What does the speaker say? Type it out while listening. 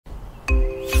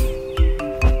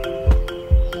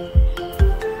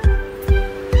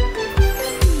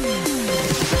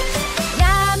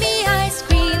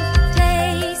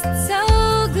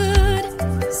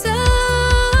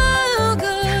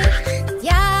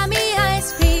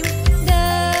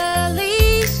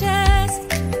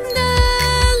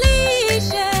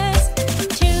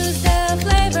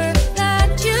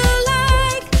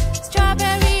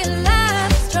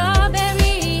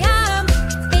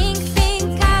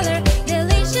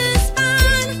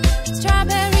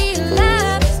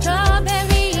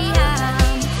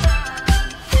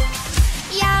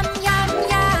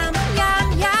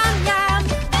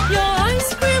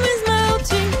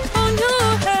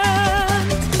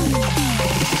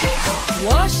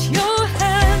Wash your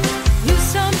hands, use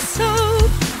some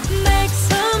soap, make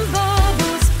some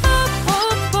bubbles, pop,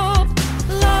 pop, pop.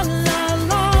 La, la,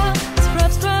 la,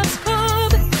 scrub, scrub,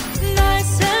 scrub,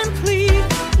 nice and clean,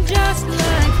 just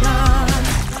like that.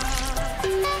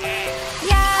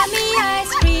 Yummy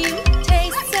ice cream,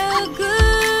 tastes so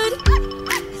good,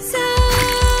 so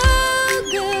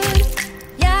good.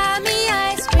 Yummy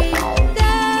ice cream,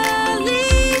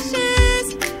 delicious,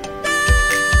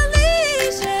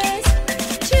 delicious.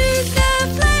 Choose the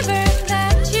flavor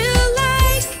that you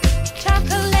like.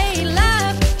 Chocolate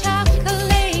love,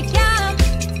 chocolate yum.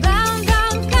 Brown,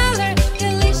 brown color,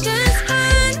 delicious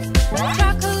fun.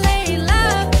 Chocolate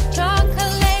love,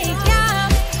 chocolate yum.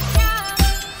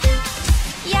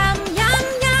 Yum, yum,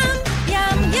 yum,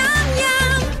 yum, yum,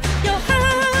 yum. Your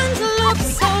hands look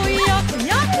so yuck,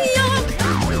 yuck, yuck.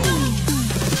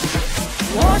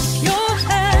 Wash your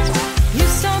hands,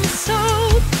 use some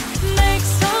soap, make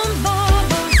some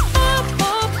bubbles, pop,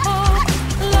 pop, pop.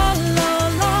 La, la,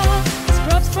 la,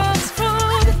 scrub, scrub,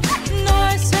 scrub,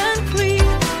 nice and clean,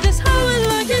 just how I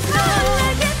like it now.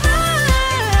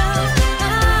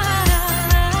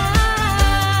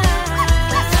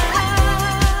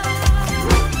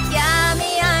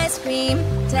 Yummy ice cream,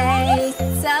 tastes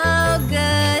so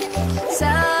good,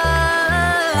 so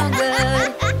good.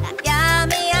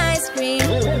 Yummy ice cream,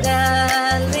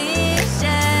 delicious,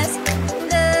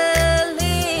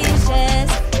 delicious.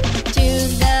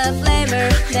 Choose the flavor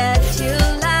that you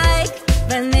like.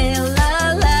 Vanilla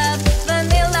love,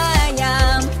 vanilla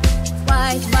yum.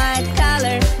 White, white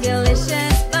color,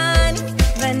 delicious fun.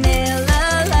 Vanilla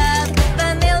love,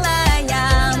 vanilla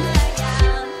yum.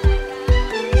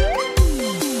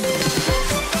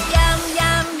 Yum,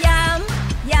 yum, yum,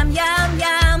 yum, yum,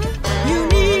 yum. You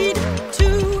need to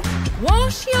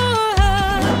wash your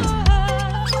hands.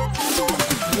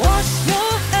 Wash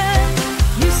your hands,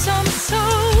 use some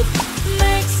soap,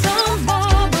 make some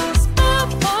bubbles, pop,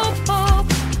 pop, pop.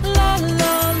 La,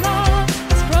 la, la,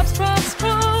 scrub, scrub,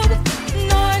 scrub,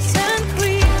 nice and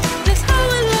clean, just how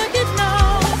I like it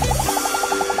now.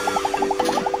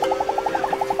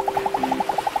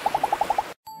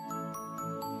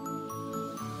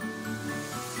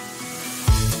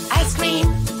 Ice cream,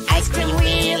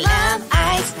 we love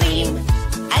ice cream.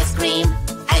 Ice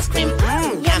cream,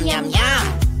 yum, yum, yum.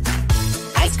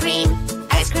 Ice cream,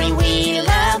 we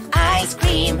love ice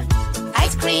cream.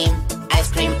 Ice cream,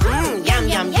 yum,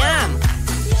 yum, yum.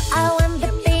 I want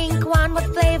the pink one, what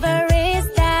flavor is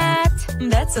that?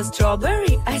 That's a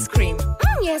strawberry ice cream.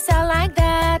 Yes, I like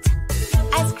that.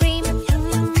 Ice cream,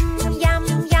 yum, yum,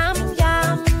 yum.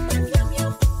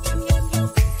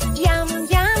 Yum,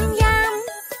 yum, yum.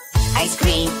 Ice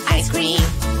cream,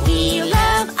 we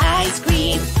love ice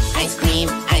cream. Ice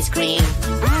cream,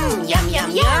 yum, yum,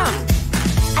 yum.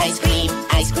 Ice cream,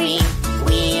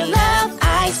 we love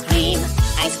ice cream.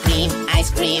 Ice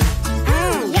cream,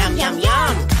 yum, yum,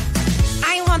 yum.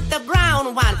 I want the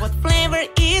brown one, what flavor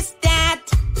is that?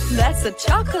 That's a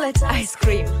chocolate ice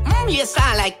cream. Yes,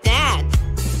 I like that.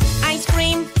 Ice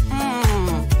cream,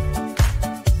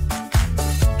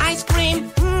 ice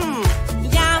cream,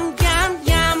 yum, yum,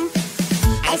 yum.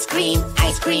 Ice cream,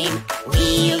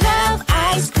 we love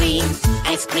ice cream.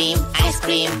 Ice cream,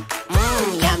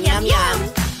 yum, yum, yum.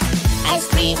 Ice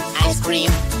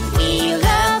cream, we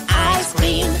love ice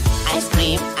cream.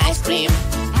 Ice cream,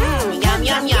 yum,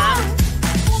 yum, yum.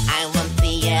 I want the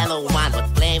yellow one, what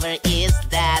flavor is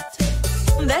that?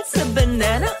 That's a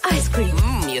banana ice cream.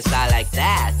 Yes, I like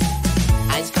that.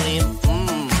 Ice cream,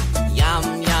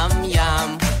 yum, yum,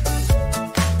 yum.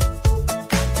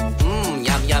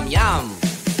 Yum, yum, yum.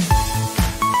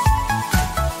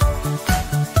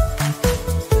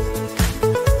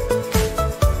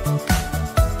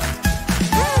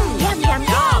 Yum, yum,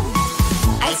 yum.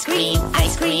 Ice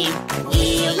cream,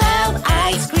 we love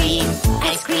ice cream.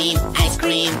 Ice cream,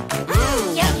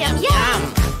 yum, yum, yum.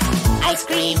 Ice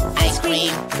cream,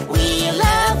 we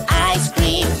love ice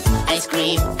cream. Ice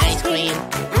cream,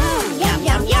 yum,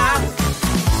 yum, yum.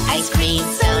 Ice cream,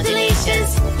 so delicious,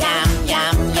 yum,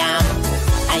 yum, yum.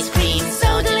 Ice cream,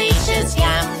 so delicious,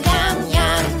 yum, yum,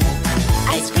 yum.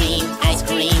 Ice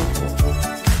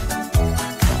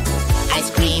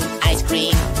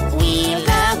cream, we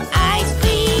love ice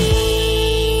cream.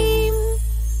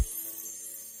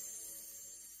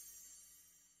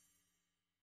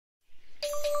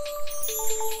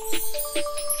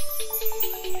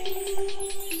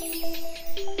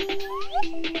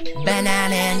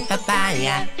 Banana and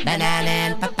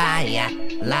papaya,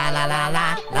 la la la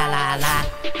la la la la.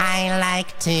 I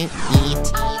like to eat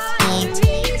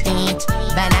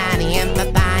banana and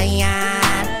papaya.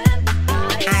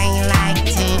 I like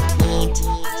to eat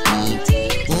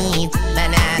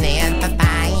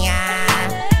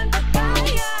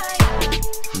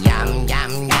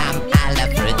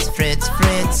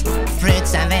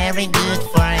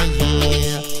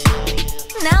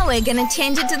gonna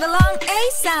change it to the long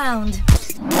A sound.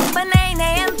 Banana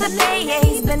and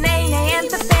papayas, banana and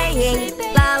papayas.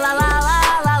 La la la la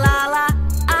la la la.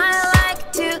 I like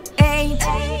to eat,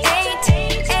 eat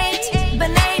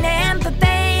banana and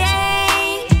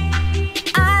papayas.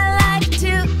 I like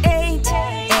to eat,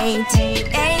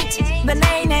 eat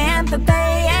banana and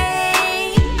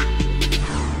papayas.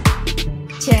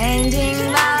 Changing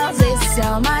vowels is so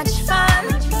much fun.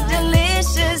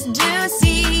 Delicious,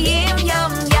 juicy, yum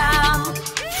yum yum.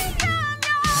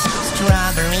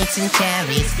 Strawberries and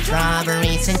cherries,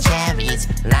 strawberries and cherries.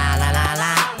 La la la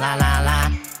la la la la.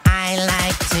 I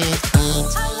like to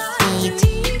eat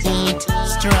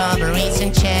strawberries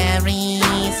and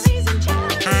cherries.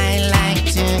 I like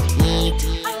to eat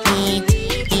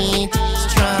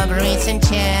strawberries and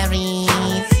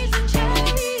cherries.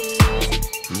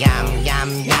 Yum yum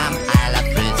yum. I love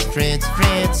fruits.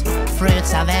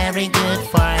 Fruits are very good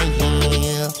for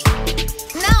you.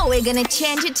 Now we're gonna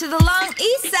change it to the long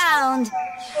E sound.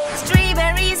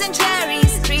 Strawberries and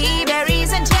cherries,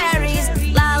 strawberries and cherries.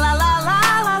 La la la la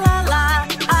la la la.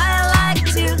 I like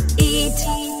to eat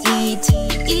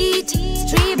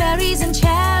strawberries and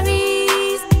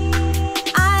cherries.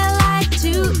 I like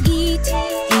to eat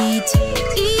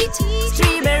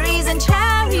strawberries and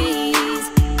cherries.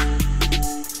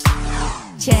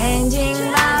 Changing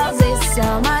vowels is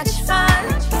so much fun.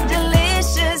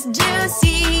 Delicious,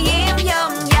 juicy, yum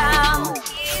yum yum.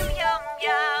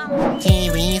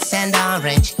 Kiwis and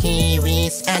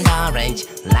orange.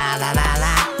 La la la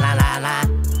la la la la.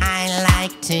 I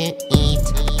like to eat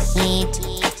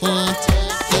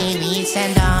kiwis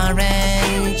and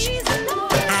orange.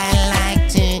 I like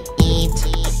to eat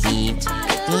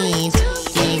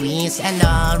kiwis and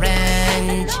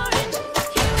orange.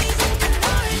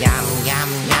 Yum yum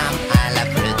yum. I love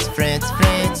fruits.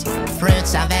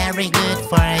 Fruits are very good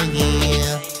for you.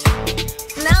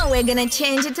 Now we're gonna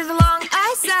change it to the long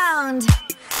I sound.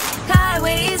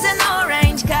 Kiwis and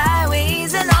orange,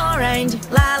 kiwis and orange.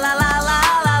 La la la la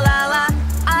la la la.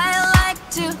 I like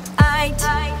to eat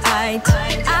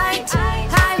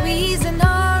kiwis and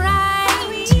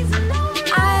orange.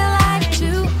 I like to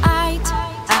eat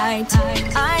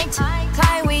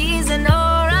kiwis and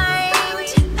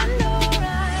orange.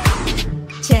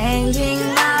 Changing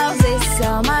vowels is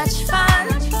so much fun.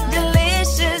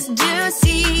 Delicious,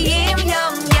 juicy, yum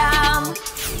yum yum.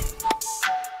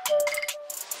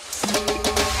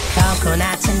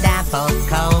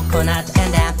 Coconut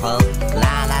and apple.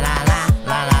 La la la la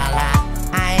la la la.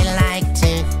 I like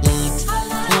to eat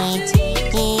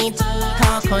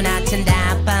coconut and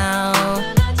apple.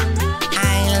 I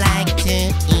like to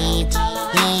eat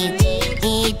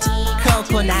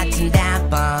coconut and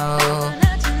apple.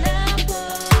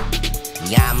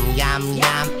 Yum yum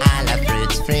yum. I love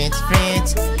fruits.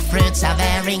 Fruits are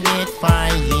very good for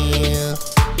you.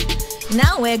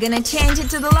 Now we're gonna change it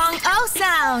to the long O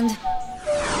sound.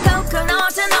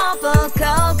 Coconut and apple,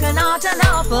 coconut and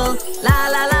apple. La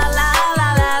la la la la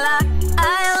la la. I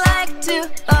like to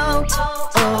oat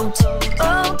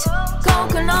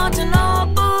coconut and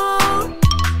apple.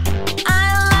 I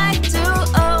like to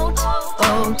oat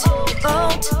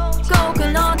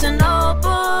coconut and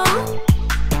apple.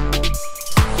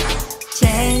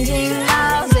 Changing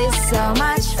vowels is so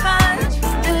much fun.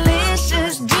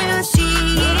 Delicious, juicy,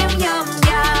 yum yum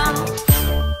yum.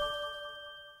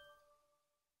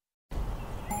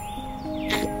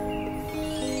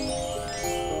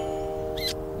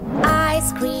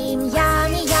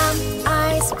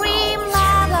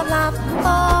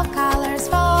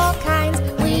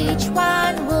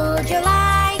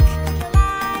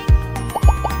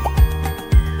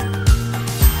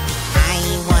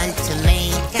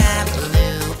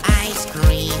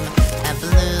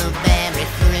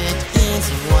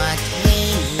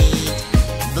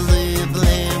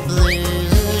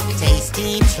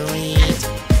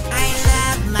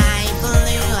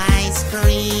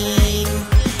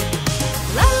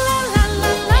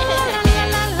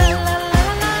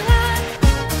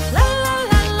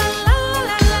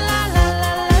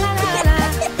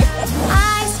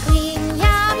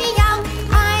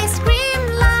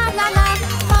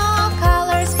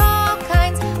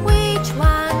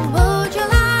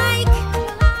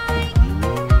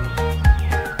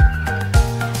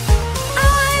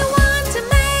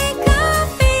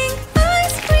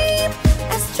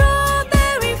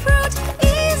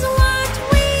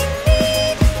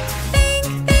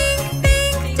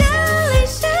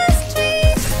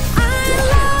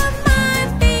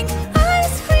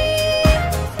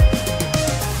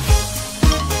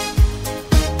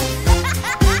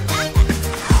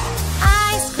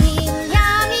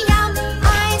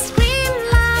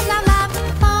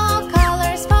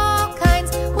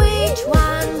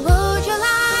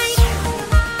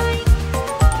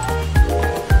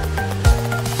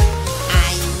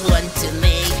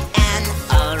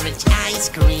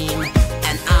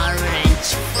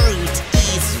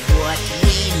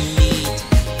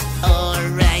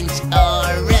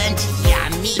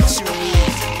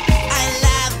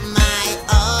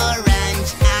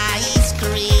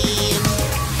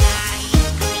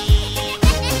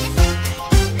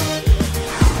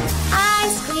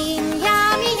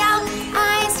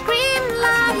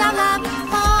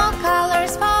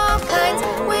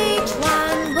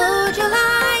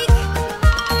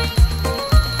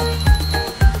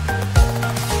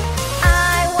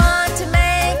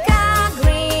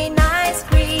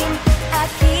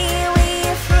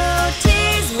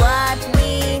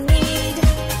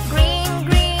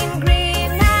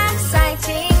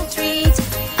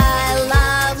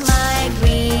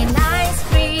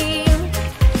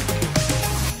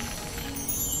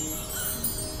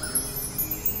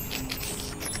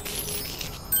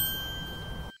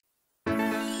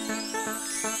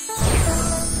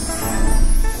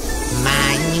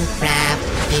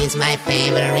 is my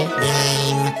favorite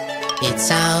game. It's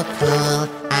so cool,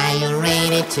 are you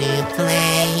ready to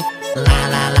play? La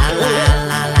la la la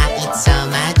la la, it's so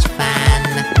much fun.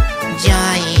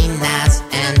 Join us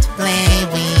and play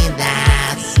with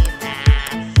us.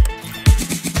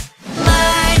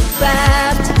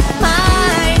 Minecraft,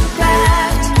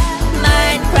 Minecraft,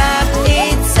 Minecraft,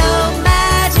 it's so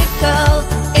magical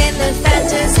in the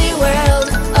fantasy world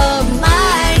of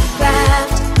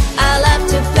Minecraft. I love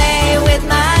to play with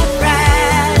my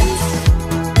friends.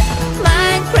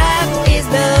 Minecraft is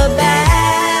the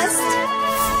best.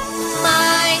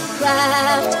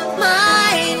 Minecraft,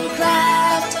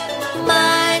 Minecraft,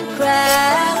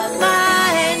 Minecraft,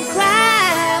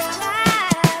 Minecraft.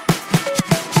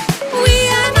 We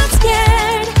are not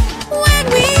scared when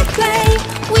we play.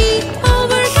 We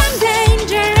overcome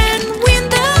danger and win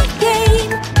the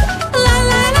game. La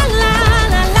la la la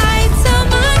la la, it's so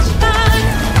much fun.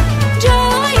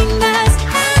 Join us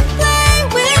and play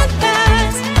with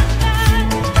us.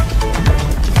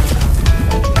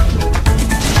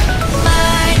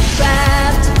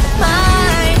 Minecraft,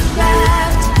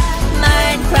 Minecraft,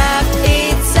 Minecraft,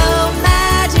 it's so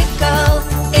magical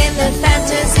in the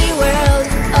fantasy world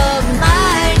of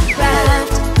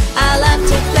Minecraft. I love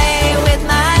to play with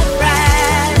my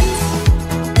friends.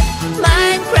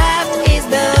 Minecraft is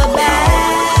the best.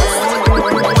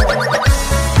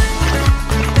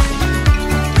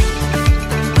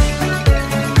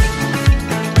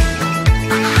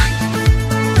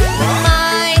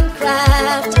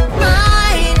 Minecraft,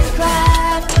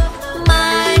 Minecraft,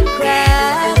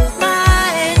 Minecraft,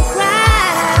 Minecraft.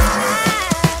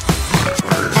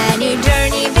 A new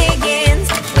journey begins.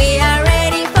 We are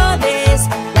ready for this.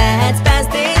 Let's pass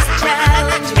this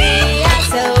challenge. We are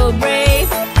so brave.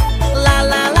 La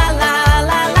la la la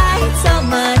la la. It's so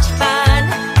much fun.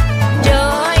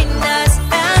 Join us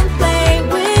and play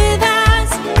with us.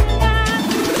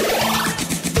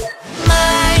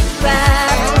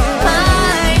 Minecraft,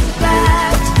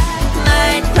 Minecraft,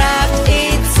 Minecraft,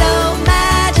 it's so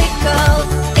magical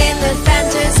in the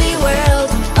fantasy world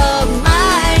of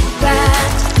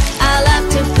Minecraft. I love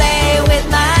to play with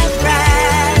my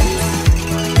friends.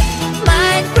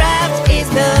 Minecraft is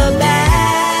the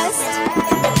best.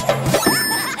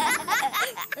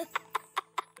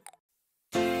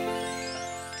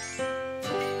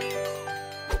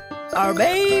 Our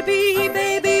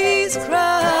baby's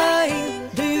crying.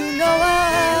 Do you know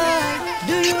why?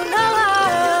 Do you know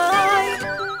why?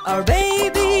 Our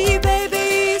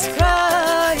baby's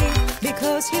crying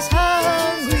because he's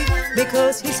hungry.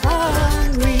 Because he's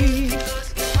hungry.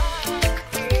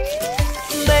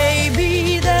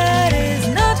 Baby, that is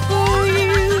not for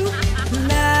you.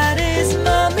 That is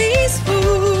mommy's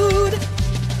food.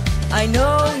 I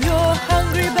know you're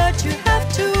hungry, but you have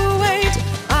to wait.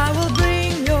 I will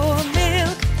bring your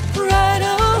milk right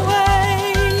away.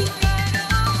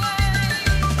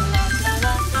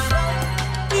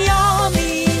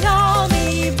 Yummy,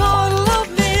 yummy bottle of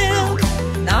milk,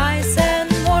 nice and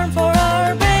warm for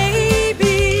our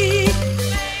baby.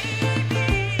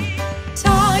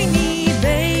 Tiny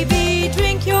baby,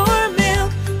 drink your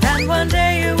milk, and one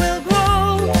day you will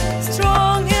grow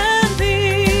strong and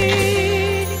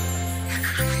big.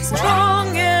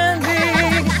 Strong and big.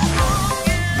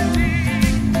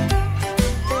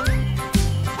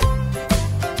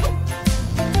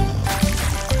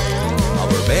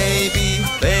 Our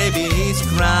baby is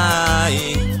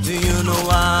crying. Do you know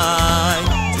why?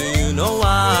 Do you know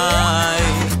why?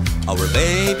 Our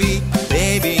baby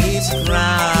is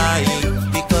crying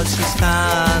because she's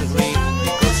hungry.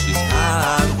 Because she's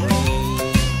hungry.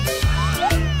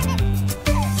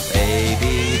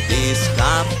 Baby, this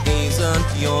cup isn't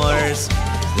yours.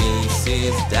 This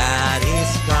is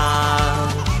Daddy's cup.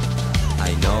 I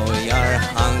know you're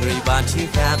hungry, but you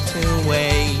have to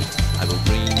wait. I will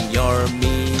bring your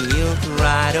milk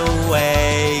right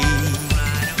away.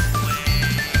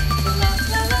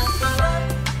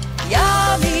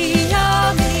 Yummy,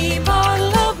 yummy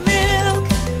bottle of milk,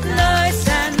 nice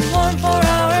and warm for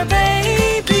our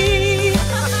baby.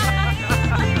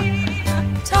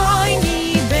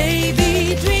 Tiny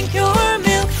baby, drink your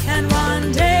milk, and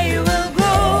one day you will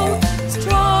grow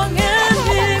strong and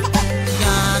big.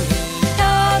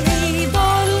 Yummy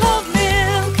bottle of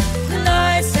milk,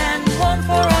 nice and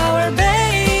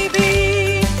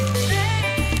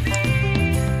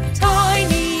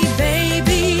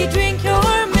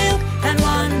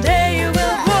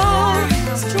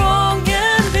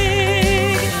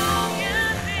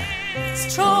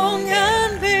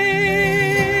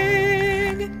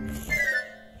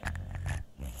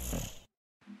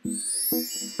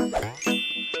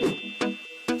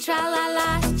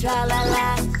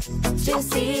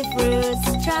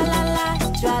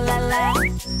la.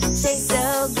 Tastes so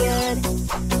good.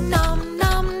 Nom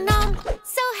nom nom.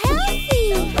 So healthy.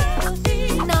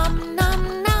 Nom nom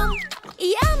nom.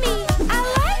 Yummy. I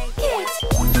like it.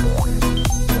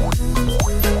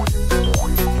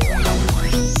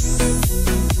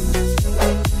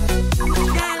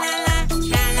 Tra-la-la,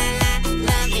 tra-la-la,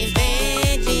 lovely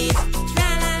veggies.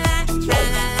 Tra-la-la,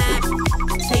 tra-la-la,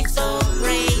 tastes so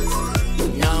great.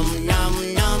 Nom nom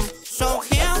nom, so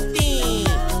healthy.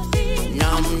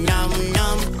 Nom nom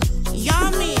nom,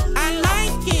 yummy, I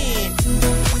like it.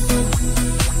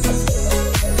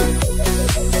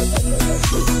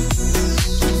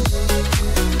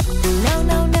 No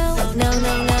no no no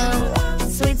no no.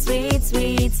 Sweet sweet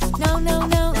sweets. No no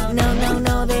no no no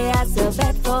no. They are so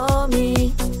bad for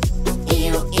me.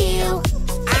 Ew, ew,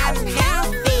 I'm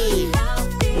healthy.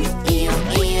 Ew,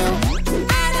 ew,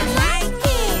 I don't like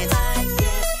it.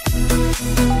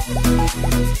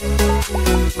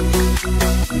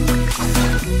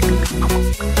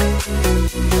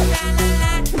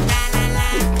 Tra-la-la, tra-la-la,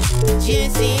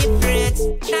 juicy fruits.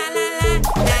 Tra-la-la,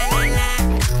 tra-la-la,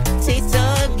 tastes so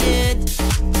good.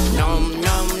 Nom,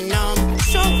 nom, nom,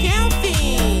 so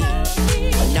healthy.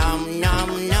 Nom, nom,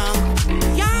 nom,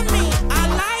 yummy, I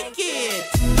like it.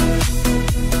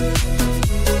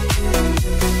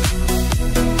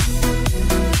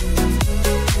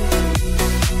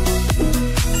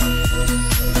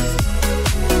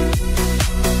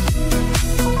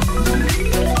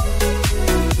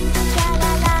 Tra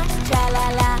la la, tra la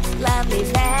la, lovely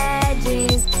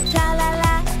veggies. Tra la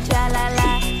la, tra la la,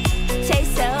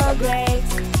 taste so great.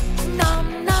 Nom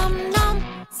nom nom,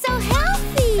 so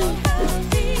healthy.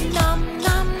 Nom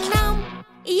nom nom,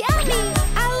 yummy,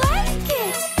 I like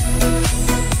it.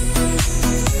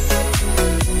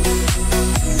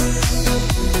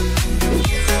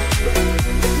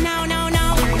 No, no, no,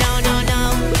 no, no, no.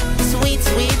 Sweet,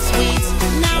 sweet, sweet.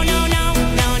 No, no, no,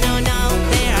 no, no, no.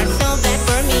 They are so bad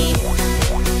for me.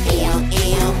 Ew,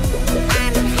 ew,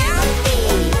 I'm healthy.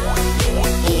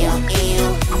 Ew, ew,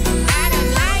 I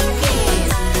don't like it.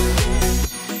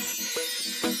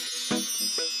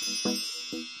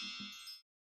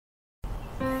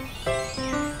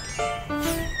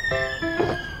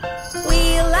 We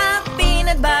love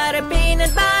peanut butter,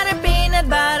 peanut butter, peanut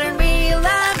butter. We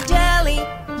love jelly,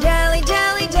 jelly,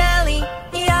 jelly, jelly.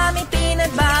 Yummy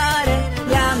peanut butter,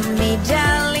 yummy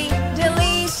jelly.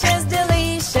 Delicious,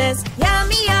 delicious.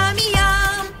 Yummy, yummy,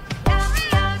 yum. Yummy,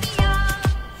 yummy, yum.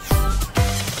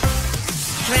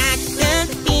 Crack the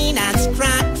peanuts,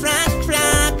 crack, crack,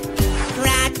 crack.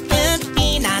 Crack the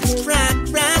peanuts, crack,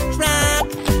 crack, crack.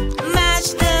 Mash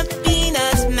the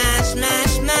peanuts, mash,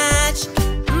 mash, mash.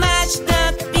 Mash the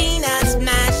peanuts,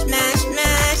 mash, mash,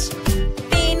 mash.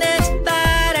 Peanut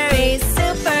butter is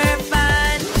super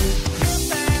fun.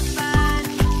 Super fun.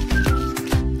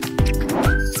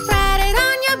 Spread it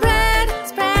on your bread.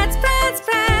 Spread, spread,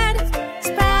 spread.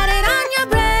 Spread it on your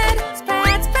bread.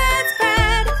 Spread, spread,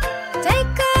 spread.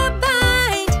 Take a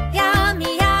bite.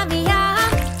 Yummy, yummy, yum.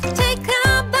 Take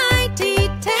a bite.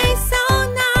 It tastes so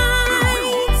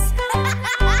nice.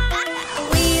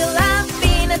 We love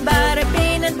peanut butter,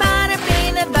 peanut butter,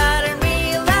 peanut butter. We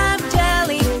love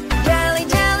jelly, jelly,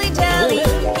 jelly, jelly.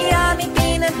 Yummy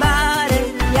peanut butter,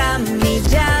 yummy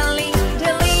jelly.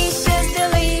 Delicious,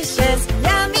 delicious.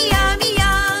 Yummy, yummy,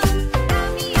 yum.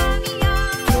 Yummy, yummy,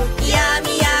 yum.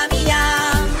 Yummy, yummy,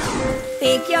 yum.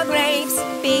 Pick your grapes,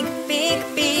 pick, pick,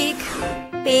 pick.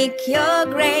 Pick your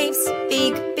grapes,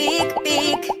 pick, pick,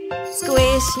 pick.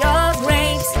 Squish your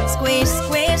grapes, squish,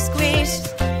 squish, squish.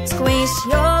 Squish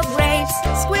your grapes,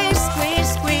 squish, squish,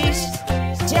 squish.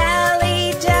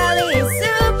 Jelly, jelly is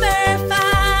super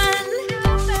fun.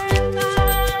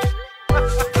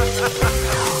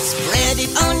 Spread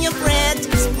it on your bread.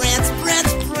 Spread, spread,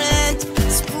 spread.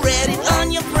 Spread it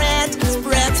on your bread.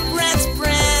 Spread, spread,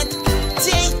 spread.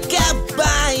 Take a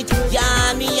bite.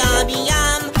 Yummy, yummy,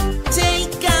 yum.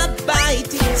 Take a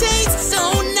bite. It tastes so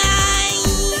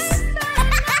nice.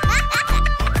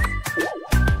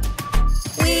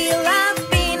 We love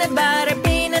peanut butter,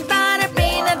 peanut butter,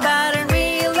 peanut butter.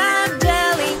 We love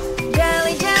jelly,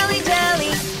 jelly, jelly,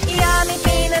 jelly. Yummy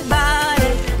peanut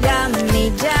butter,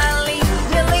 yummy jelly.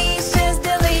 Delicious,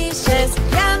 delicious.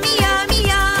 Yummy, yummy,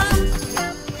 yum.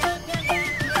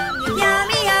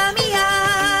 Yummy, yummy, yum.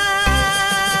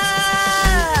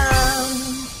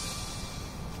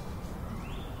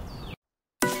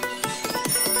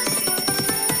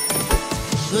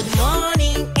 Good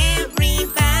morning,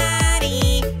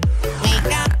 everybody.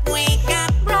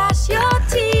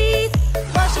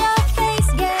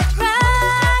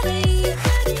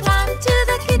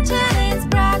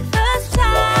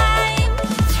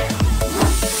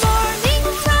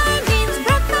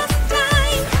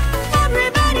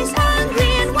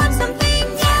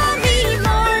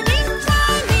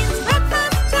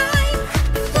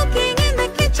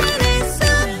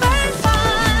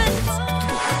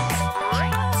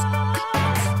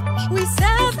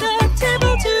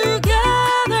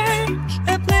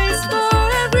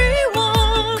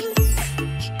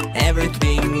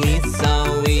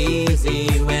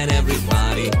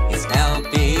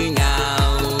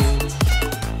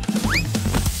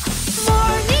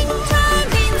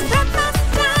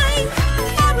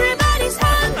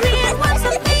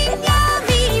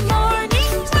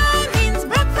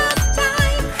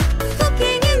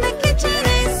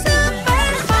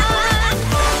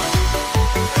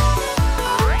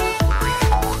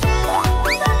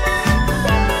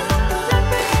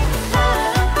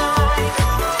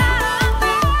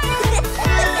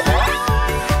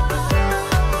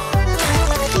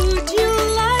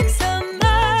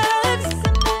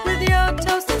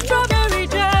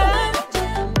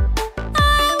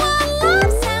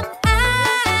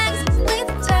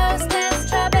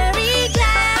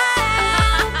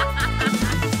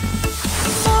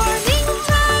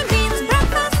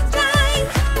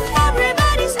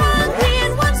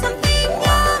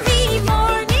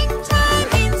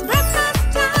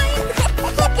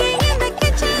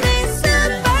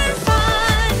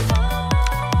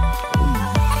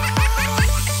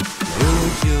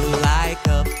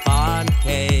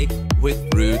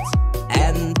 fruits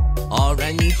and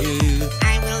orange juice.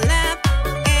 I will love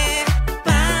a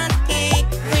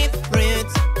pancake with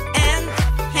fruits and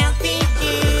healthy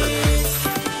juice.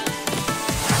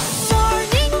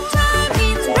 Morning time,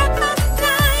 it's breakfast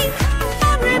time.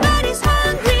 Everybody's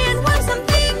hungry and wants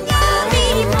something yummy.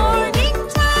 Morning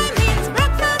time, it's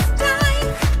breakfast time.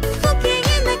 Cooking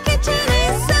in the kitchen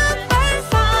is super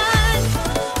fun.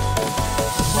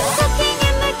 Cooking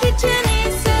in the kitchen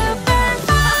is super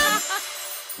fun.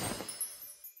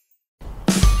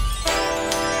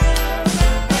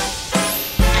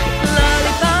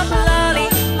 Lollipop, lolly,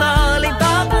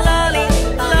 lollipop, lolly,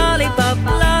 lollipop,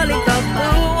 lollipop. Who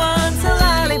wants a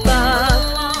lollipop?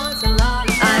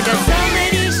 I got so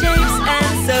many shapes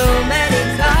and so many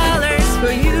colors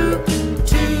for you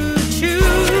to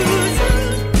choose.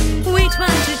 Which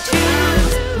one to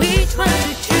choose? Which one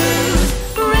to choose?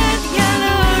 Red,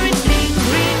 yellow, orange, pink,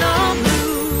 green, or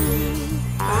blue?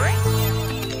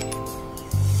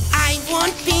 I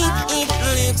want pink, it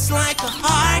looks like a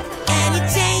heart and it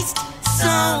tastes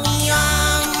so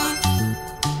yum.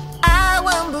 I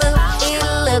want blue, it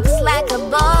looks like a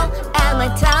ball, and my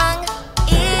tongue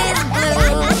is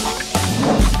blue.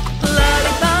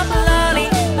 Lollipop, lolly,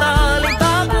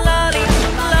 lollipop, lolly,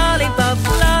 lollipop,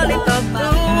 lollipop.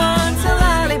 Who wants a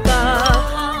lollipop?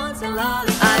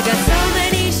 I got so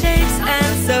many shapes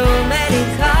and so many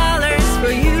colors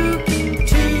for you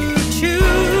to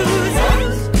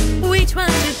choose. Which one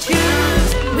to choose?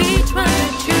 Which one to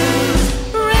choose?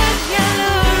 Red,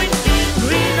 yellow, orange,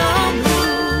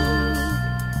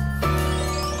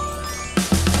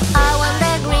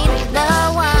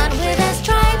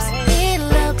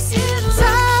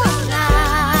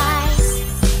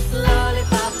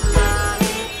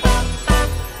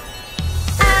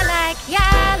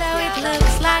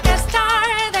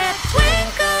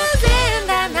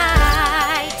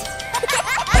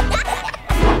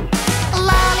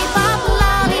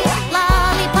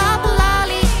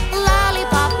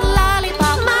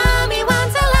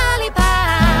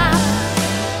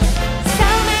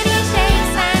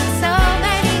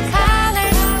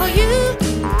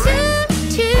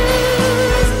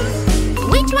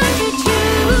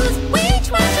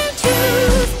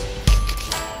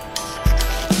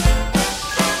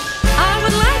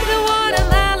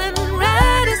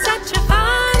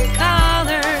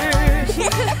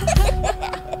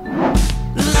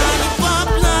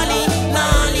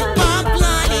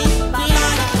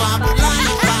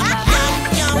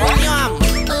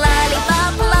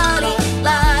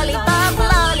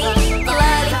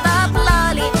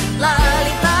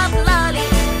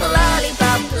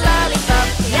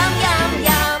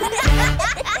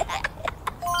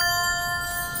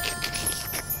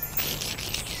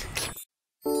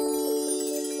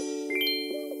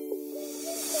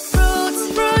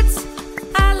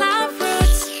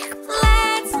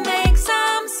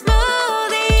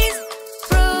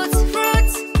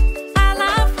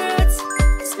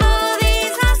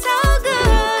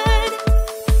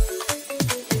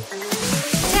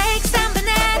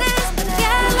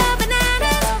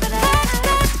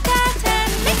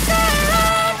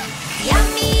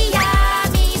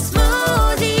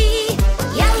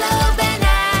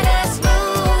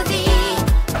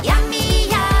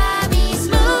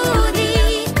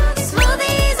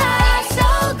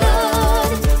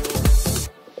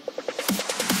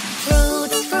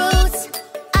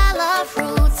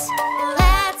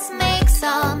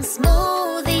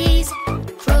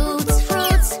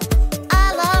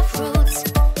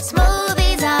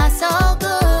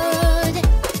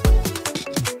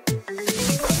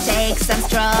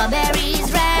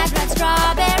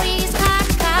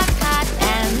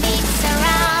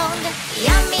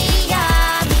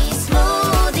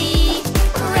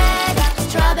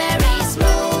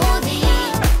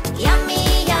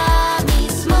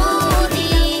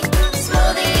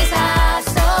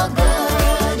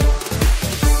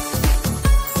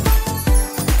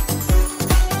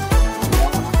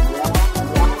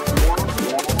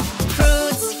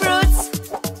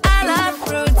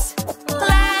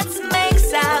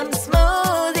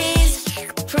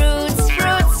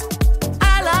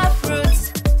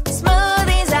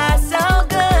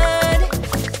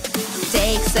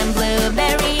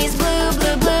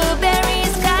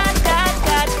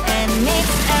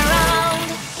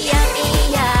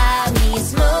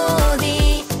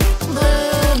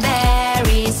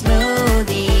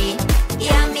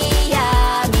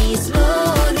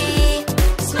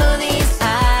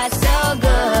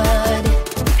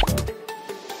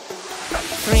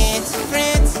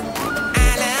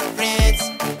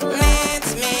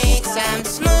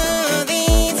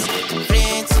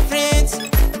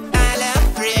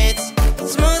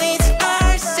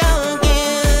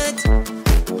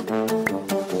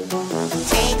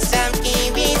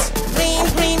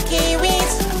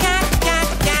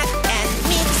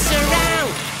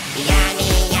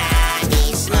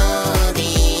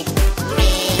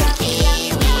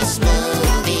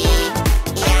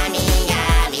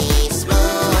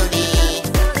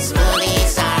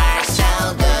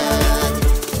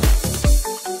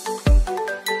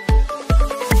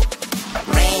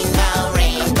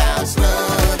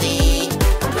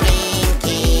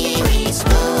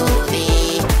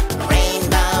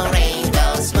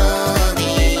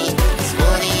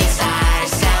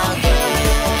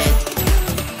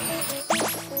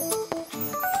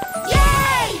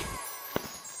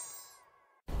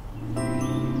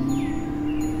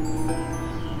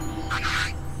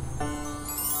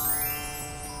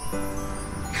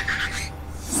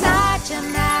 Such a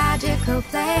magical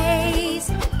place.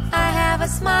 I have a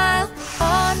smile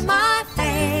on my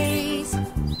face.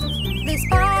 This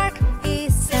park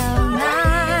is so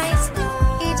nice.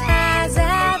 It has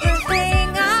everything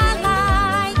I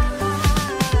like.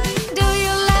 Do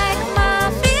you like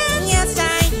muffins? Yes,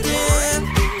 I do.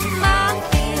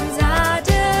 Muffins are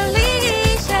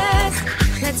delicious.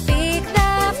 Let's pick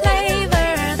the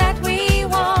flavor that we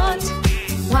want.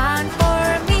 One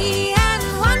for me and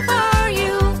one for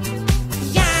you.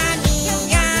 Yummy,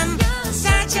 yum,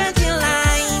 such a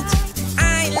delight.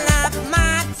 I love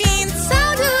muffins. So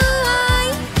do I.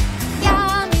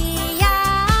 Yummy,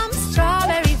 yum,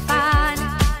 strawberry fun.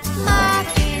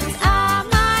 Muffins are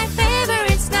my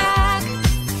favorite snack.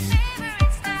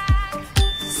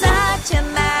 Such a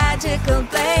magical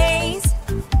place.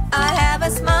 I have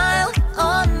a smile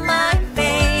on my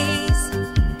face.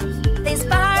 This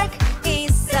park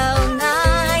is so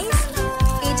nice.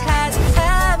 It has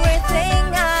everything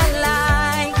I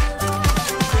like.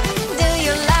 Do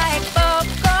you like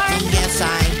popcorn? Yes, I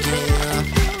do.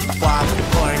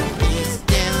 Popcorn is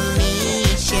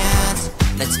delicious.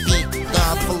 Let's pick the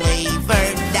flavor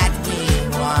that we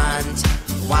want.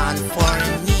 One for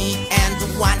me and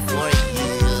one for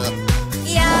you.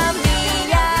 Yummy,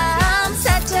 yum,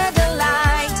 such a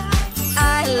delight.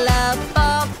 I love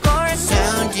popcorn. So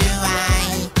do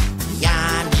I.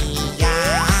 Yummy,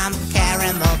 yum,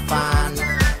 caramel fun.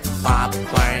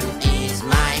 Popcorn is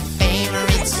my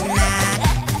favorite snack.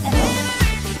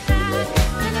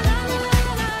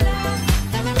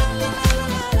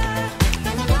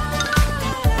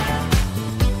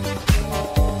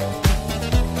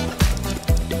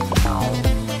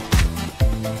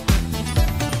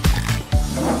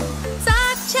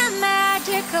 Such a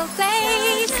magical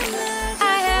place.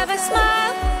 I have a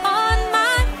smile on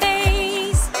my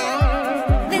face.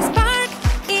 This park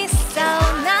is so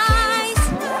nice.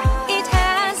 It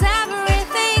has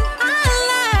everything I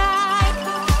like.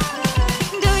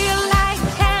 Do you like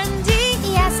candy?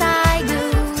 Yes, I do.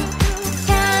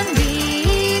 Candy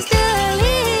is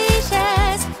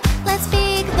delicious. Let's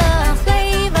pick the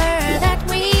flavor that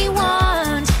we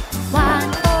want.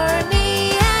 One for me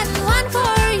and one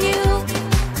for you.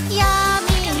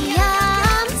 Yummy,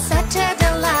 yum, such a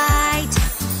delight.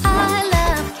 I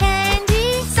love candy,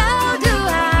 so do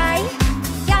I.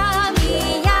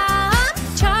 Yummy, yum,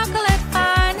 chocolate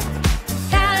fun.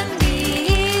 Candy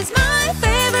is my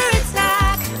favorite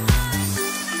snack.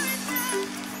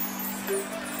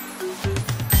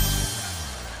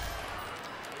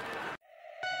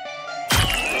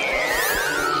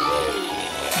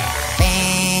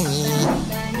 Benny,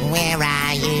 where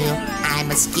are you? I'm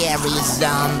a scary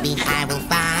zombie. I will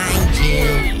find you.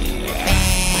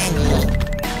 Benny,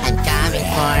 I'm coming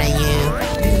for you.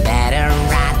 You better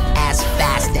run as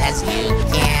fast as you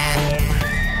can.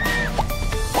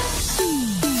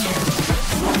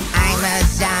 I'm a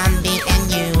zombie and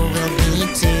you will be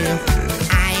too.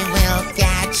 I will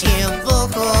catch you.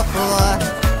 Boo-hoo-hoo.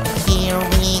 Here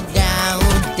we go.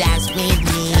 Dance with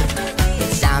me. The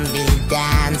zombie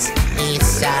dance is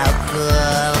so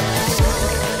cool.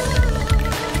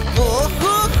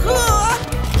 Boo-hoo-hoo.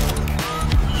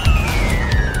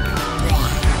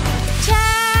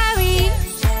 Cherry,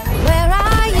 where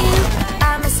are you?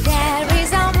 I'm a scary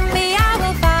zombie. I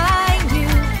will find you.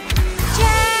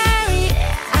 Cherry,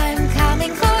 I'm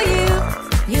coming for you.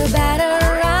 You better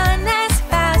run as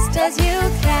fast as you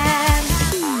can.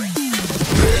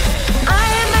 I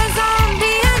am a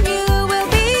zombie and you will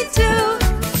be too.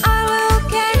 I will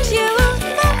catch you.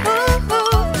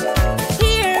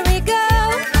 Here we go.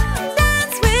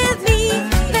 Dance with me.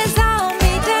 The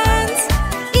zombie dance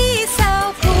is so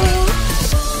cool.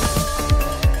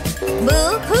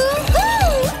 Boo-hoo-hoo!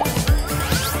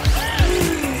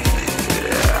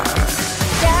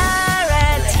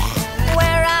 Jared,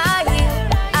 where are you?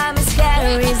 I'm a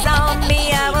scary zombie.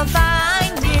 I will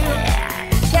find you.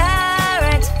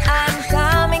 Jared, I'm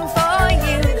coming for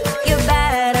you. You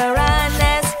better run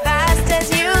as fast as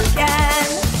you can.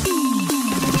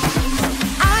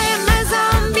 I am a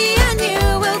zombie and you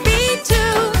will be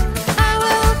too. I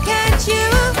will catch you.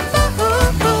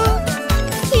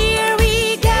 Here we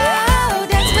go.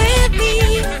 Dance with me.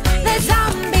 The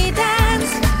zombie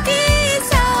dance is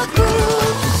so cool.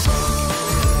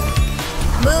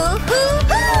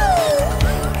 Boo-hoo-hoo!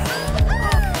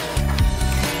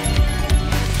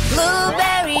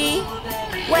 Blueberry,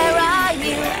 where are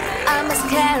you? I'm a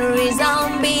scary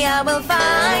zombie. I will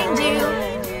find you.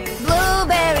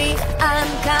 Blueberry, I'm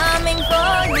coming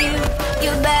for you.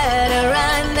 You better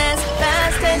run as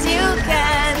fast as you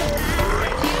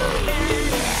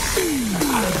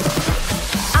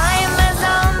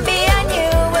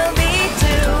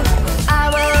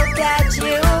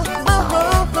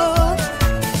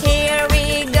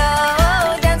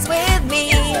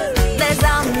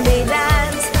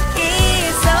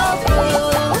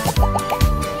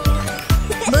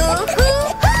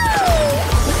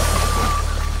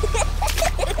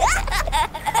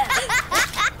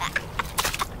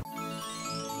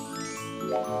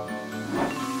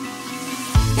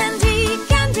Candy,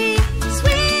 candy,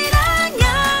 sweet and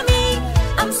yummy.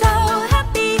 I'm so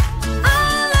happy. I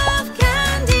love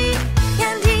candy.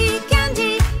 Candy,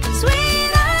 candy,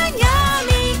 sweet and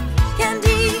yummy.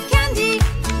 Candy, candy,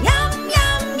 yum,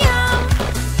 yum, yum.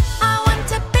 I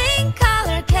want a pink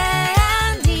color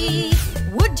candy.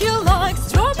 Would you like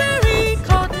strawberry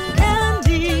cotton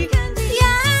candy?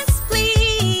 Yes,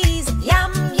 please.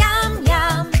 Yum, yum,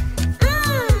 yum.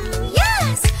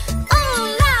 Yes. Oh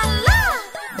la la.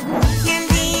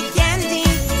 Candy, candy,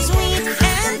 sweet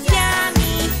and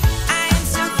yummy. I'm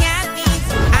so happy.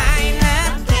 I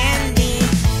love candy.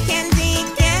 Candy,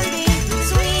 candy,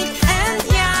 sweet and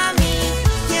yummy.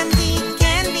 Candy,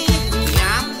 candy,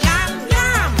 yum, yum,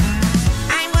 yum.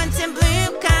 I want a blue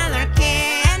color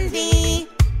candy.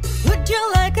 Would you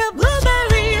like a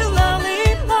blueberry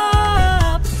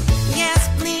lollipop? Yes,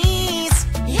 please.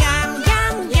 Yum,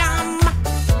 yum, yum.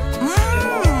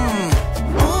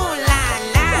 Ooh la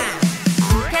la.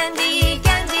 Candy,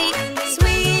 candy,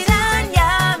 sweet and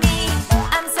yummy.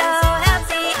 I'm so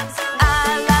happy. I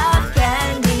love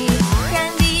candy.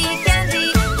 Candy, candy,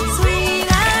 sweet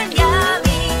and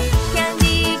yummy.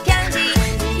 Candy, candy,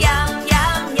 yum,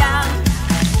 yum, yum.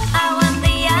 I want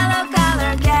the yellow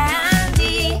color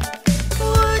candy.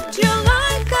 Would you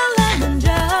like a lemon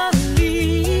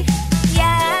jelly?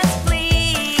 Yes,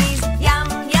 please. Yum,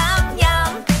 yum,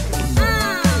 yum.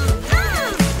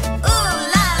 Ooh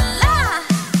la la.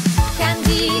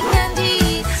 Candy, candy,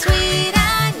 sweet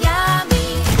and yummy.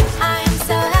 I'm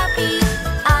so happy.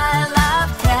 I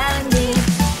love candy.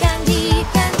 Candy,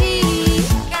 candy,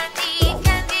 candy,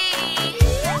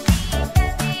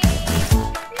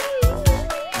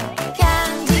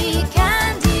 candy,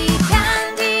 candy,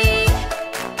 candy.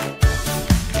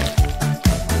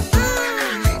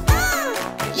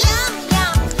 Yum,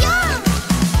 yum, yum.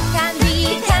 Candy,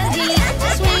 candy,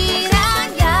 sweet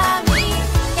and yummy.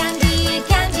 Candy,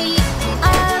 candy,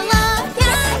 I love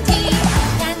candy.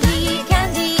 Candy,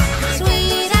 candy,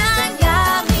 sweet and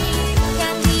yummy.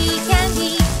 Candy,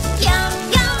 candy, yum,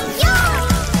 yum, yum.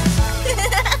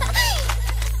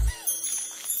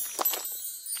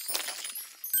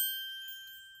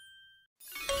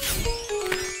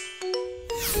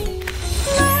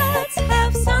 Let's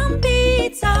have some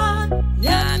pizza.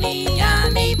 Yummy,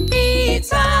 yummy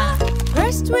pizza.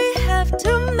 First we have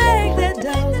to make the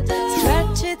dough.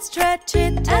 Stretch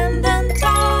it, and then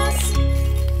toss.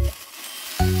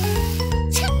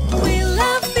 We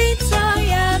love pizza,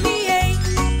 yummy, yay.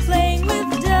 Playing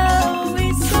with dough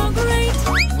is so great.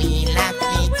 We love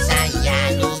pizza,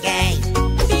 yummy, yay.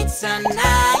 Pizza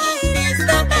night is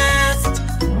the best.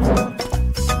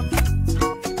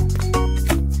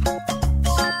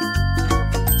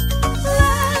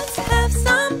 Let's have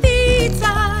some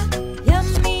pizza.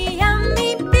 Yummy, yummy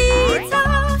pizza.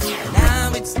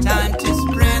 Now it's time to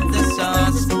spread the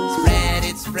sauce.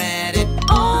 Spread it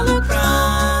all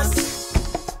across.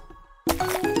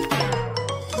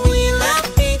 We love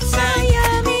pizza,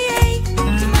 Yummy, yay.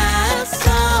 tomato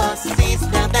sauce is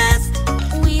the best.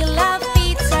 We love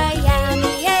pizza,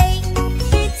 yummy, yay.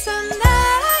 Pizza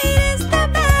night is the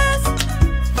best.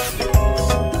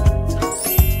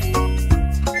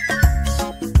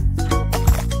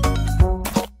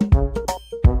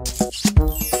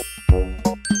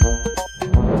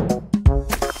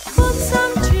 Put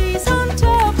some cheese on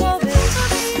top of it.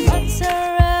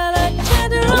 Mozzarella,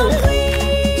 cheddar, and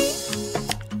cream.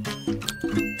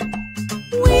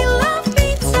 We love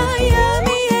pizza,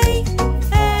 yummy, yay.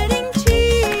 Adding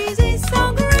cheese is so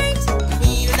great.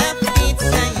 We love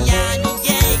pizza, yummy,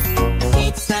 yay.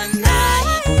 Pizza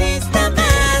night is the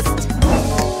best.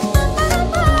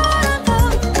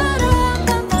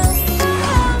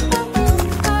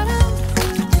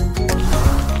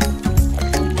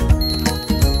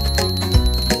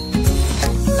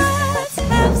 Let's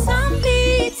have some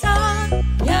pizza.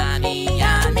 Yummy,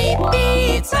 yummy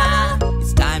pizza.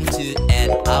 It's time to add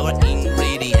our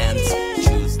ingredients.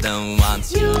 Choose the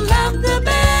ones you love the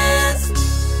best.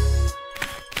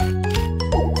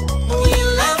 We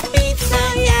love pizza,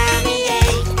 yummy,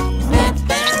 yay.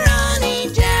 Pepperoni,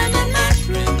 jam, and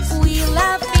mushrooms. We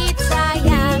love pizza,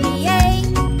 yummy, yay.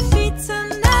 Pizza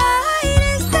night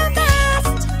is the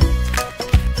best.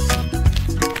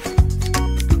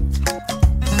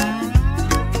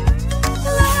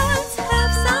 Let's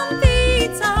have some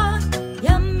pizza.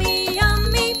 Yummy,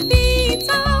 yummy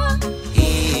pizza.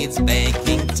 It's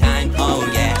baking time, oh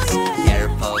yes.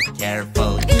 Careful,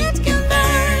 careful, it can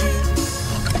burn.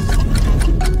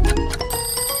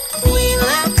 We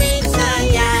love pizza,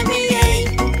 yummy, yay.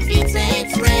 Pizza,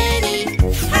 it's ready.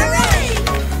 Hooray!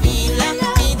 We love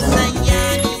pizza,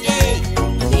 yummy, yay.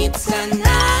 Pizza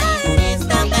night.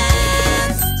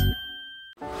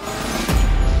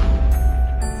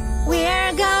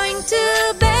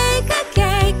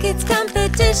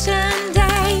 celebration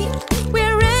day.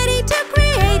 We're ready to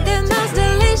create the most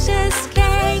delicious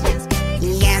cake.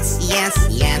 Yes, yes,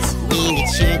 yes, we need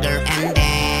sugar and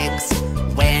eggs.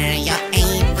 Wear your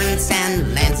aprons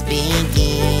and let's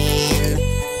begin.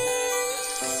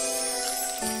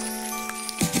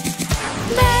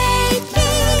 Baking,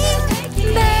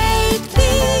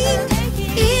 baking,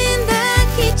 in the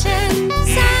kitchen,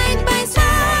 side by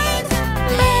side.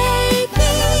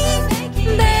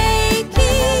 Baking,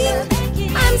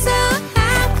 baking, I'm so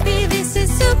happy, this is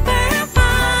super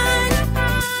fun.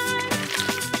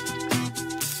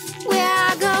 We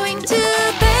are going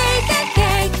to bake a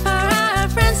cake for our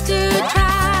friends to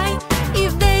try.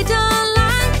 If they don't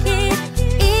like it,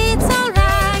 it's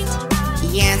alright.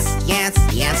 Yes, yes,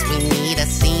 yes, we need a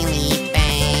silly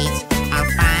face. Our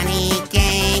funny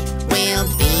cake will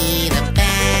be the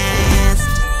best.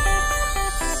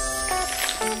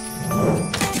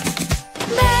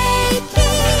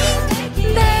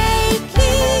 Baking,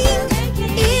 baking,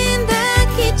 in the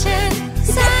kitchen,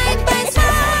 side by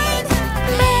side.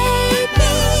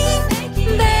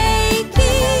 Baking,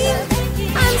 baking,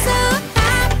 I'm so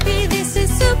happy, this is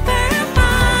super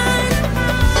fun.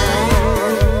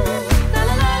 La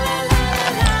la la la la la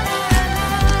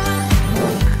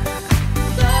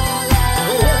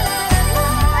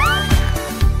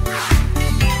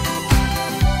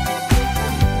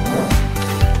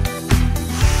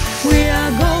We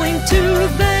are going to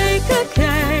bake a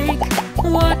cake.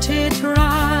 Watch it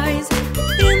rise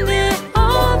in the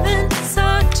oven,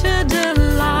 such a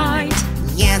delight.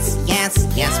 Yes, yes,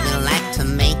 yes, we like to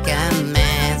make a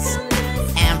mess.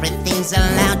 Everything's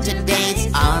allowed today, it's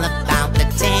all about the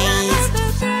taste.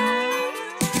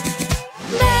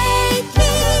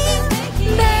 Baking,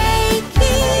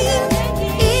 baking,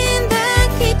 in the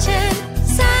kitchen,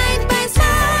 side by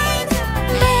side.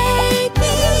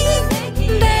 Baking,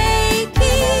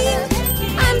 baking,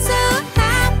 I'm so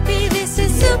happy, this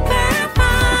is super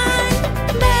fun.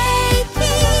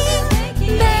 Baking,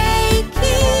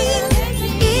 baking,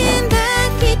 in the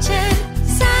kitchen,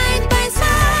 side by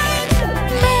side.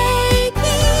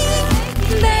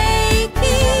 Baking,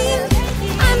 baking,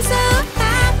 I'm so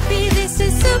happy, this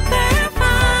is super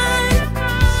fun.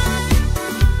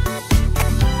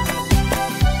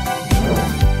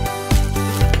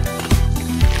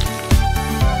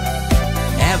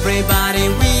 Everybody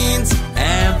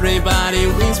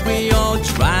wins, we all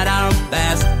tried our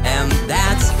best, and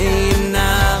that's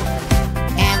enough.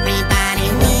 Everybody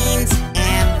wins,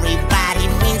 everybody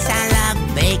wins. I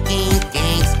love baking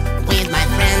cakes with my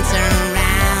friends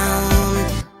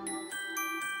around.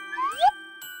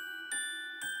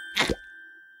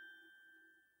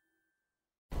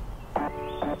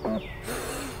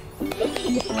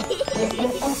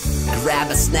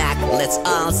 Grab a snack, let's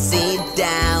all sit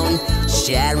down,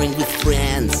 sharing with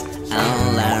friends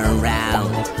all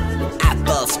around.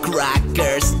 Apples,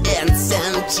 crackers, and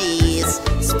some cheese.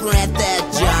 Spread the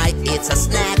joy, it's a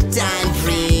snack time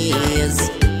breeze.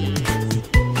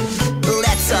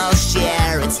 Let's all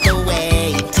share, it's the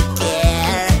way to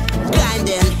care. Kind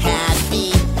and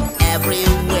happy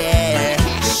everywhere.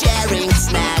 Sharing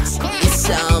snacks is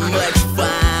so much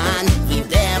fun.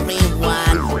 With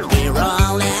everyone, we're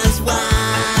all as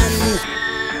one.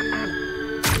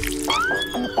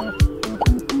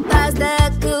 Pass the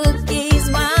cookies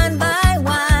one by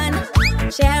one.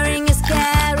 Sharing is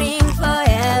caring for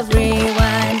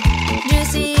everyone.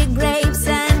 Juicy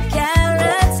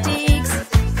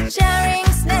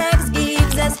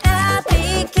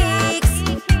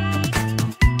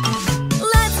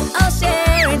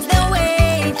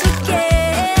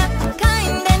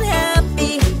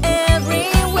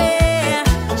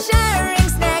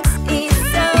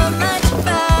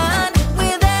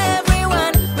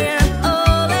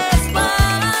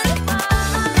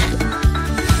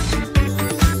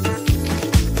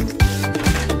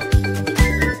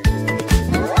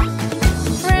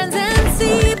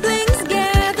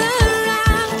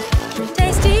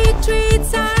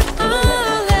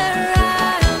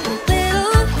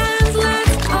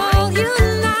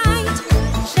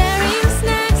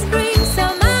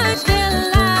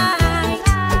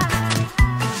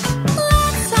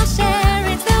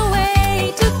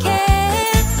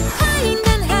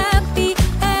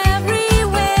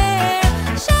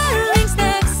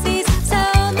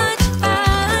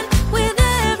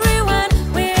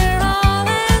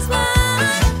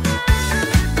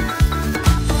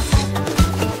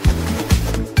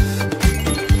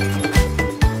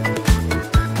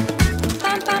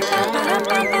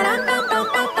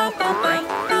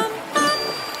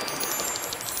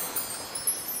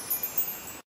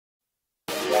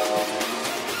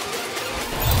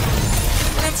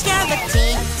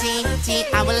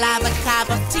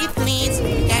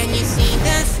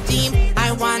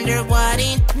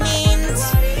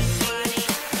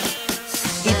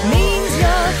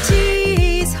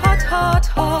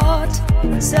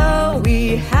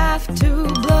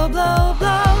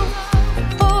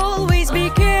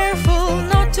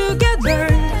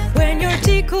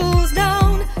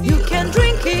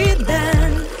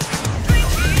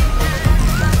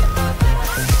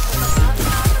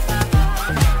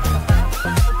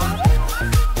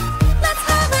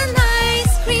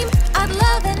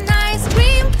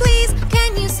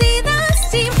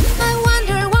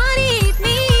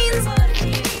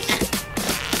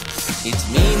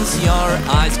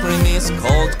ice cream is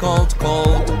cold, cold,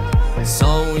 cold.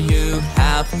 So you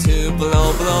have to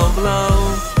blow, blow,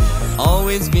 blow.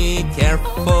 Always be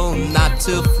careful not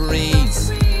to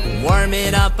freeze. Warm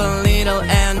it up a little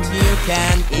and you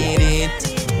can eat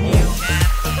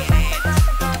it.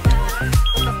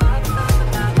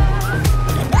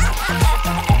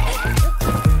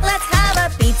 Let's have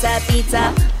a pizza,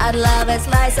 pizza. I'd love a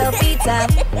slice of pizza.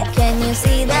 Can you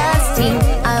see the steam?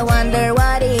 I wonder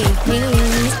what it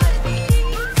means.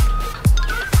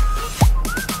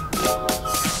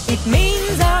 It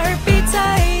means our pizza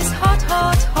is hot,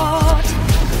 hot, hot.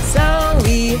 So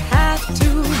we have to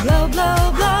blow,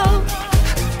 blow, blow.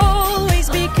 Always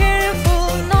be careful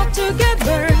not to get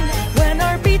burned. When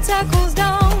our pizza cools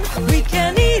down, we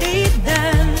can eat it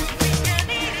then.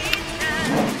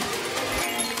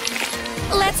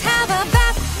 Let's have a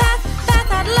bath, bath, bath.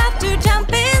 I'd love to jump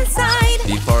inside.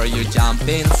 Before you jump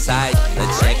inside,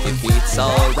 let's check if it's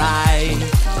alright.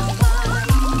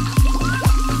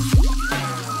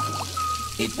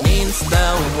 It means the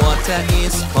water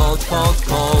is cold, cold,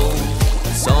 cold.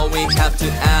 So we have to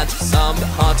add some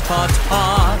hot, hot,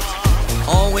 hot.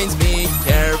 Always be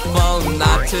careful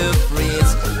not to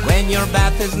freeze. When your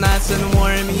bath is nice and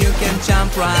warm, you can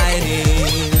jump right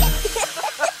in.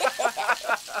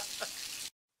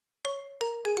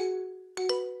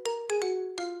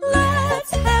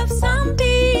 Let's have some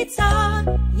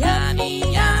pizza.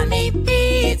 Yummy, yummy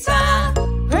pizza.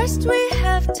 First we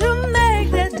have to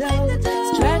make the dough.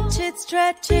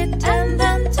 Stretch it, and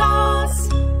then toss.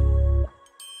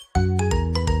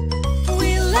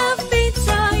 We love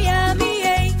pizza, yummy,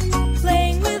 yay.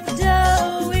 Playing with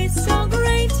dough is so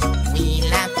great. We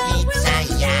love pizza,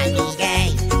 yummy, yay.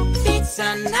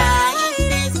 Pizza night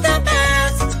is the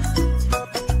best.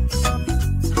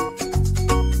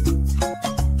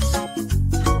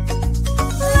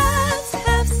 Let's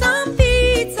have some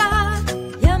pizza.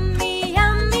 Yummy,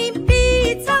 yummy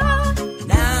pizza.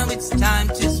 Now it's time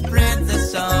to spread the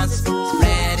sauce.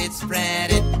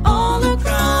 Spread it all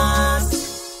across.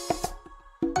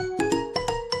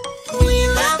 We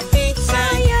love pizza,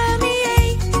 yummy,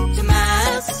 yay.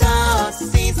 Tomato sauce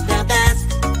is the best.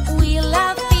 We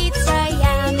love pizza,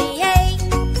 yummy, yay.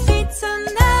 Pizza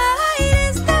night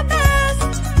is the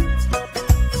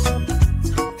best.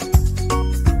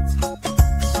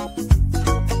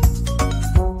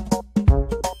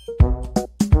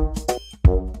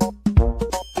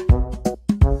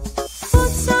 Put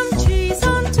some cheese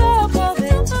on top of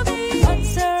it.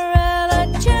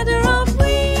 Mozzarella, cheddar or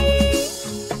brie.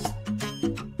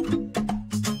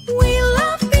 We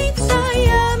love pizza,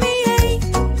 yummy, yay.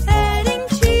 Adding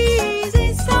cheese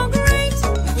is so great.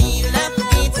 We love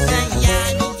pizza,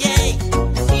 yummy, yay.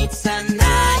 Pizza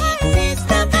night is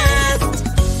the best.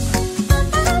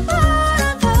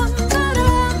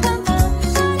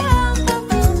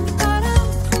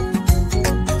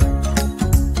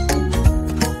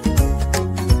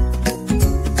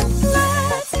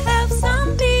 Let's have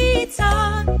some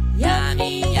pizza.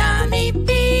 Yummy, yummy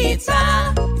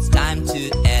pizza. It's time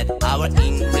to add our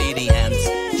ingredients.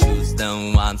 Choose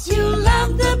the ones you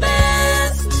love the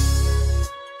best.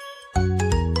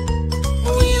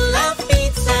 We love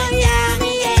pizza,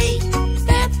 yummy, yay.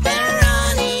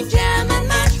 Pepperoni, jam and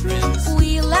mushrooms.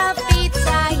 We love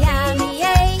pizza, yummy,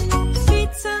 yay.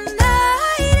 Pizza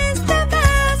night is the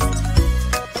best.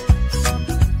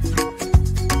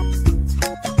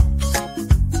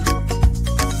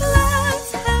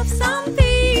 Let's have some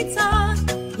pizza.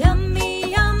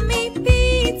 Yummy, yummy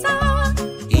pizza.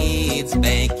 It's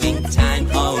baking time,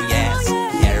 oh yes.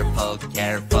 Careful,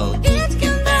 careful. It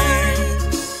can burn.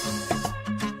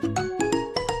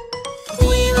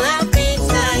 We love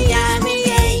pizza, yummy,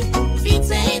 yay.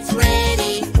 Pizza, it's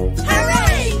ready.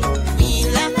 Hooray! We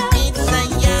love pizza,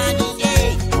 yummy, yay.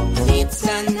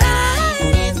 Pizza night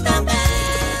is the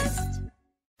best.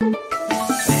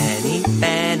 Fanny,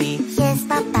 Fanny, Yes,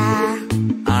 Papa.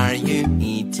 are you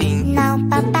eating? No,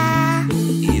 Papa.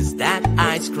 Is that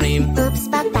ice cream? Oops,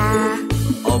 Papa.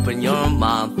 Open your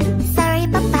mouth. Sorry,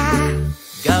 Papa.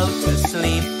 Go to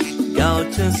sleep, go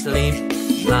to sleep.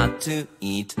 Not to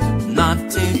eat, not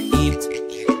to eat.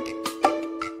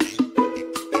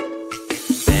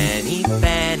 Fanny,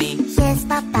 Fanny, Yes,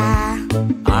 Papa.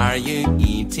 are you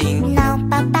eating? No,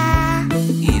 Papa.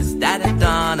 Is that a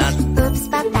donut? Oops,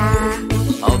 Papa.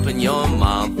 Open your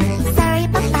mouth. Sorry,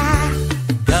 Papa.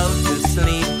 Go to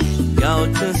sleep, go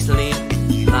to sleep.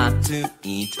 Not to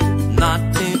eat, not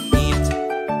to eat.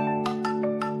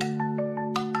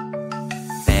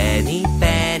 Fanny,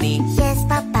 Fanny, Yes,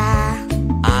 Papa.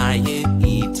 are you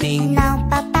eating? No,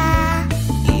 Papa.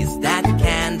 Is that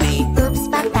candy? Oops,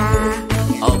 Papa.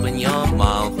 Open your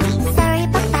mouth. Sorry,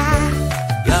 Papa.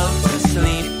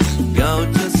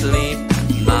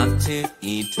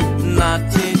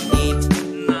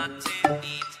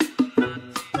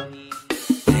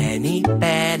 Penny,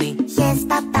 Penny, Yes,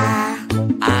 Papa.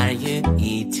 are you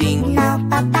eating? No,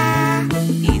 Papa.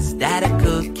 Is that a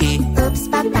cookie? Oops,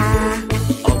 Papa.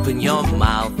 Open your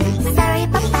mouth. Sorry,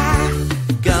 Papa.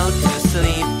 Go to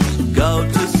sleep, go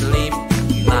to sleep.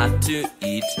 Not to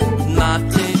eat, not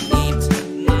to eat,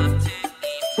 not to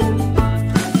eat.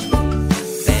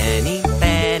 Penny,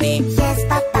 Penny, Yes,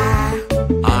 Papa.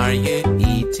 are you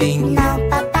eating? No,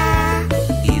 Papa.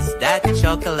 Is that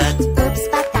chocolate? Oops,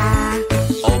 Papa.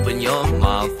 Open your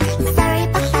mouth. Sorry,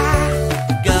 Papa.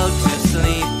 Go to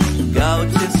sleep, go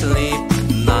to sleep.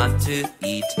 Not to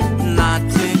eat, not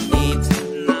to eat,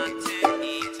 not to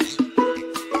eat.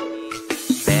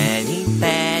 Penny,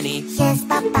 Penny, Yes,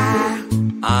 Papa.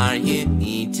 are you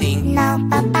eating? No,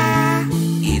 Papa.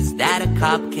 Is that a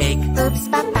cupcake? Oops,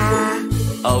 Papa.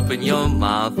 Open your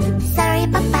mouth. Sorry,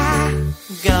 Papa.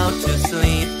 Go to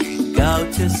sleep, go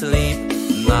to sleep.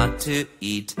 Not to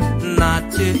eat, not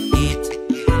to eat,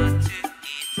 not to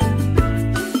eat.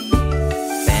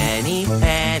 Penny,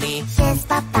 Penny, Yes,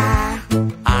 Papa.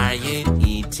 are you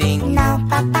eating? No,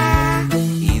 Papa.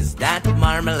 Is that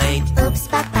marmalade? Oops,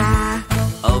 Papa.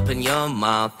 Open your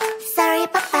mouth. Sorry,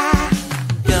 Papa.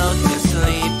 Go to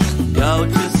sleep, go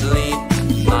to sleep.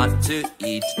 Not to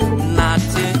eat, not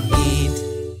to